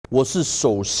我是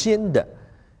首先的，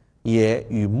也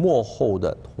与末后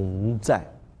的同在。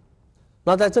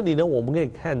那在这里呢，我们可以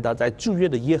看到，在旧约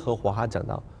的耶和华，他讲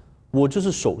到，我就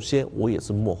是首先，我也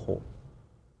是末后，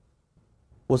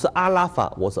我是阿拉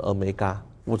法，我是欧米伽，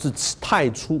我是太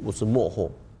初，我是末后，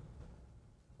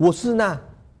我是那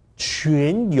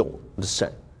全有的神，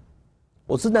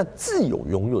我是那自有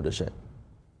拥有的神，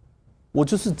我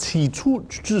就是起初，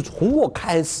就是从我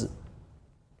开始，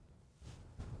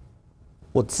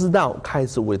我知道开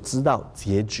始，我也知道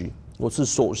结局，我是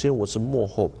首先，我是末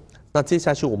后。那接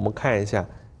下去我们看一下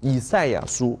以赛亚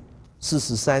书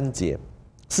43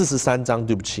章，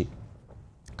对不起，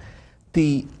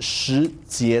第10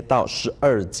节到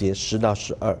12节，10到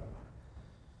12。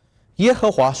耶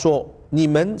和华说：“你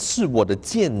们是我的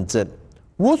见证，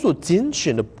我所拣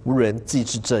选的仆人既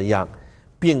是这样，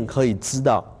便可以知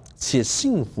道且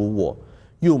信服我，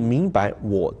又明白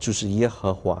我就是耶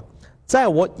和华。在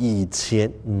我以前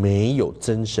没有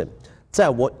真神，在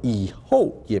我以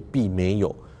后也必没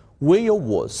有。唯有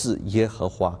我是耶和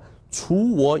华，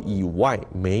除我以外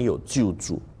没有救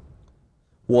主。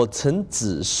我曾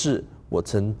指示，我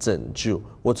曾拯救，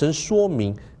我曾说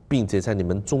明，并且在你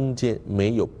们中间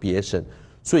没有别神。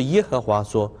所以耶和华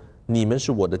说：你们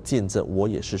是我的见证，我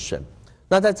也是神。”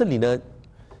那在这里呢，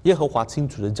耶和华清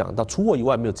楚地讲到，除我以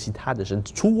外没有其他的神，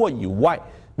除我以外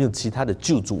没有其他的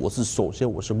救主，我是首先，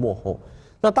我是末后。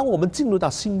那当我们进入到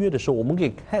新约的时候，我们可以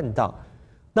看到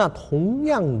那同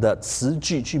样的词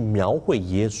句去描绘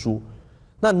耶稣。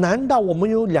那难道我们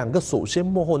有2个首先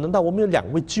末后？难道我们有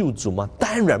2位救主吗？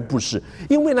当然不是，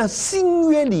因为那新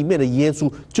约里面的耶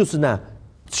稣就是那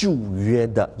旧约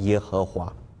的耶和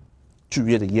华，旧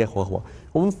约的耶和华。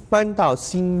我们翻到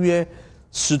新约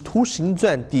使徒行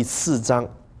传第4章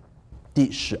第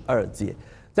12节，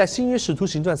在新约使徒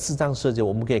行传4章12节，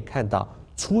我们可以看到，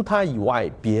除他以外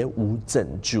别无拯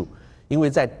救，因为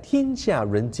在天下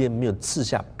人间没有赐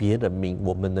下别的名，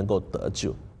我们能够得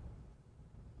救。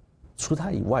除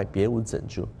他以外别无拯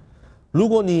救。如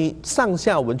果你上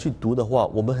下文去读的话，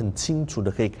我们很清楚的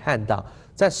可以看到，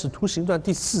在使徒行传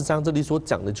第4章这里所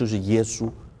讲的就是耶稣，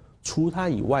除他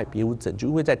以外别无拯救，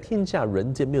因为在天下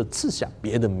人间没有赐下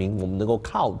别的名，我们能够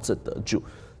靠着得救。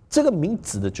这个名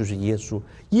指的就是耶稣，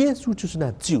耶稣就是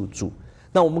那救主。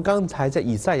那我们刚才在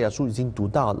以赛亚书已经读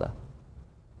到了，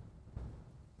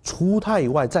除他以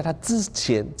外，在他之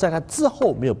前，在他之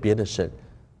后没有别的神，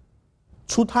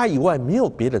除他以外没有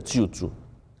别的救主。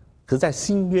可是在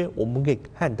新约我们可以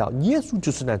看到，耶稣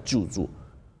就是那救主。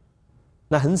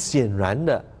那很显然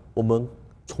的，我们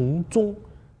从中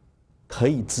可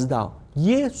以知道，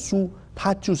耶稣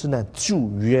他就是那旧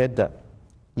约的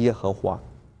耶和华。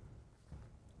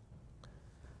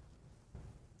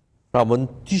让我们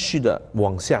继续的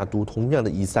往下读，同样的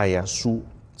以赛亚书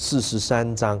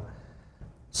43章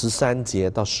13节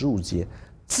到15节。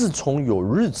自从有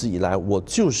日子以来，我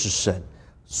就是神，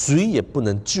谁也不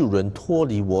能救人脱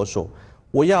离我手。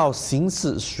我要行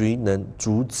事，谁能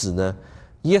阻止呢？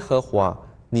耶和华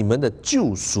你们的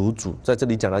救赎主，在这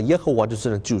里讲到耶和华就是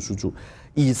那救赎主，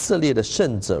以色列的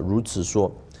圣者如此说：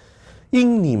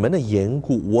因你们的缘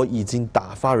故，我已经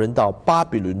打发人到巴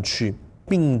比伦去，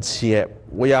并且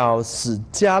我要使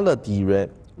迦勒底人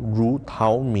如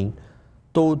逃民，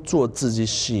都做自己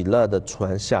喜乐的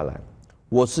传下来。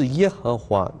我是耶和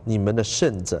华你们的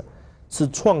圣者，是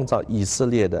创造以色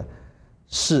列的，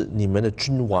是你们的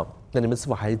君王。那你们是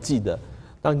否还记得，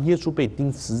当耶稣被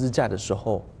钉十字架的时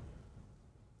候，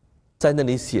在那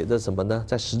里写着什么呢？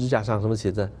在十字架上什么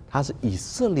写着？他是以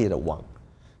色列的王。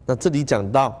那这里讲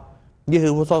到耶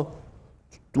和华说：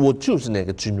我就是那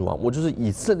个君王，我就是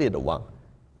以色列的王。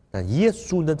那耶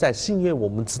稣呢，在新约我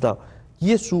们知道，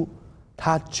耶稣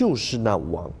他就是那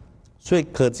王，所以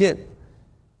可见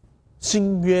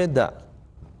新约的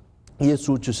耶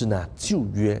稣就是那旧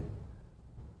约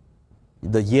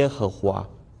的耶和华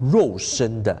肉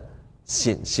身的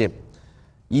显现。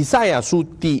以赛亚书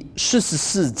第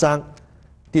44章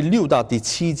第6到第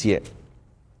7节，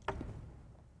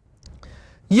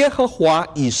耶和华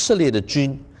以色列的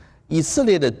君，以色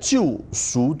列的救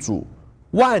赎主，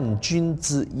万军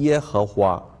之耶和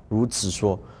华如此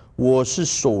说：我是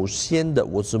首先的，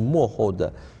我是末后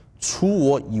的，除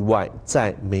我以外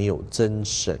再没有真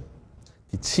神。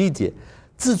第7节，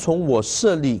自从我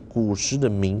设立古时的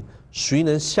名，谁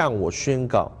能向我宣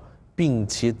告，并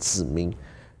且指明，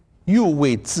又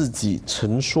为自己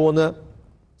陈说呢？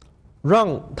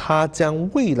让他将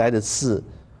未来的事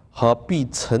和必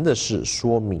成的事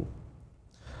说明。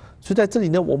所以在这里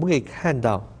呢，我们可以看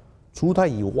到，除他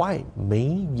以外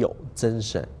没有真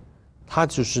神，他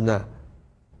就是那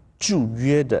旧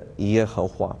约的耶和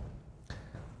华。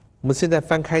我们现在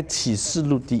翻开启示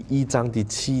录第1章第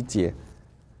7节，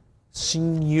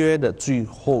新约的最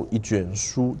后一卷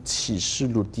书，启示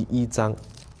录第1章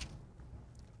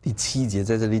第7节，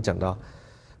在这里讲到，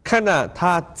看哪，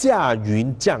他驾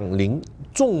云降临，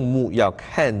众目要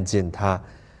看见他，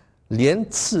连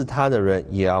刺他的人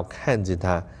也要看见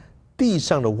他，地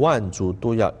上的万族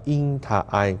都要因他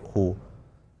哀哭。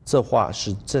这话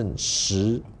是证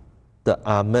实的，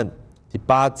阿们。第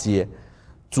8节，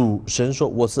主神说：“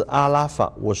我是阿拉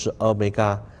法，我是欧米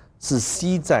伽，是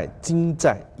昔在、今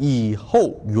在、以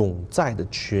后永在的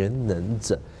全能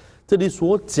者。”这里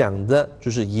所讲的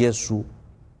就是耶稣，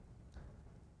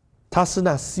他是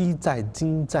那昔在、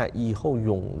今在、以后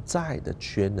永在的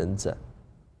全能者。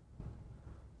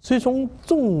所以从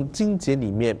众经节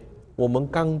里面，我们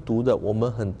刚读的，我们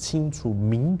很清楚、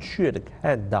明确的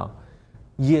看到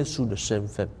耶稣的身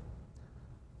份，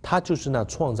他就是那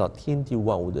创造天地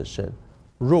万物的神，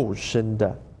肉身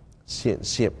的显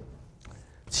现。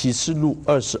启示录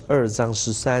22章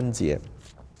13节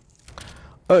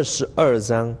，22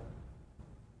章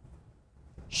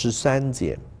13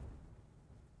节，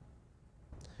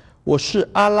我是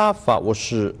阿拉法，我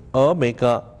是俄梅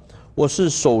嘎，我是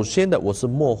首先的，我是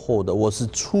末后的，我是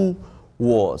初，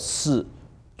我是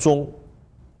终。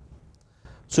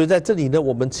所以在这里呢，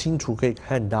我们清楚可以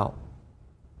看到，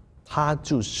他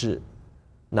就是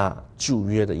那旧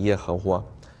约的耶和华。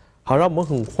好，让我们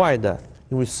很快的，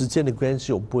因为时间的关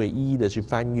系，我不会一一的去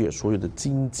翻阅所有的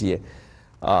经节。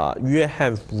约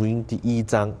翰福音第1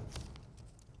章，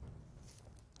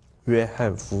约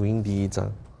翰福音第1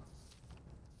章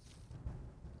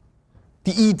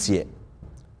第1节，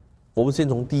我们先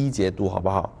从第1节读好不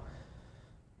好？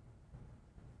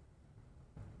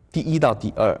第1到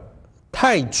第2。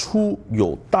太初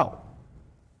有道，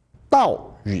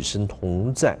道与神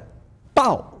同在，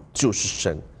道就是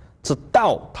神。这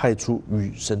道太初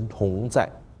与神同在，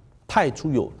太初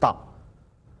有道，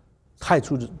太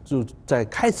初就在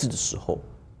开始的时候，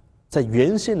在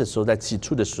原先的时候，在起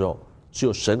初的时候，只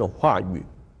有神的话语。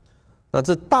那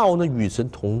这道呢与神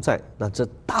同在，那这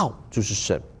道就是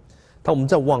神。那我们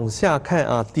再往下看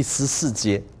啊，第14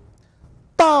节，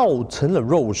道成了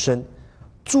肉身，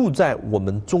住在我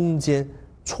们中间，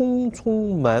充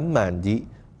充满满的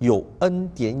有恩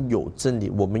典有真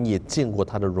理，我们也见过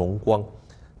他的荣光，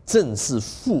正是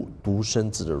父独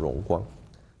生子的荣光。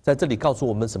在这里告诉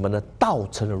我们什么呢？道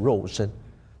成了肉身，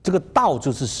这个道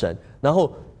就是神，然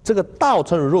后这个道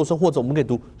成了肉身，或者我们可以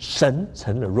读神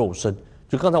成了肉身。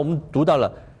就刚才我们读到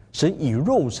了神以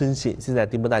肉身显现在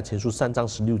提摩太前书3章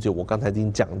16节，我刚才已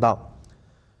经讲到，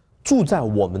住在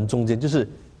我们中间，就是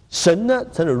神呢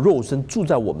成了肉身，住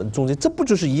在我们中间，这不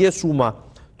就是耶稣吗？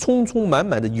充充满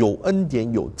满的有恩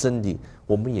典有真理，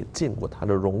我们也见过他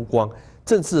的荣光，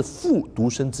正是父独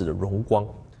生子的荣光。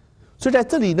所以在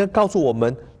这里呢，告诉我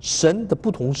们神的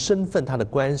不同身份，他的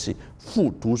关系，父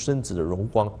独生子的荣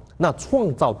光，那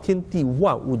创造天地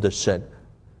万物的神，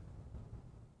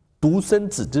独生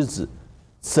子之子，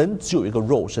神只有一个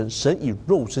肉身，神以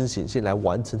肉身显现来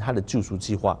完成他的救赎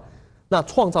计划。那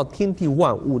创造天地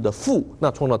万物的父，那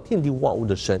创造天地万物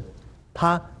的神，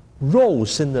他肉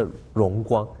身的荣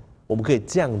光，我们可以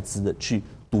这样子的去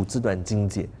读这段经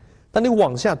节。当你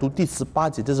往下读第18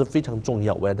节，这是非常重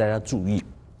要，我要大家注意。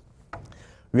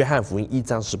约翰福音1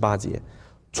章18节，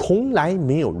从来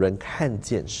没有人看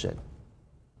见神。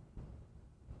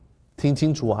听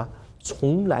清楚啊，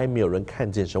从来没有人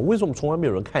看见神。为什么从来没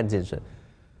有人看见神？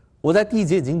我在第1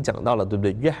节已经讲到了，对不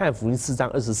对？约翰福音4章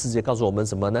24节告诉我们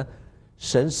什么呢？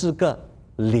神是个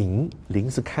灵，灵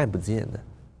是看不见的，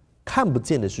看不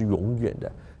见的是永远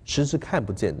的，神是看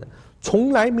不见的，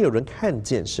从来没有人看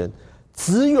见神，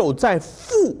只有在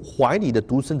父怀里的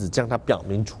独生子将他表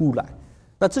明出来。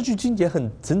那这句经节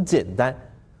很简单，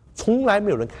从来没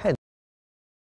有人看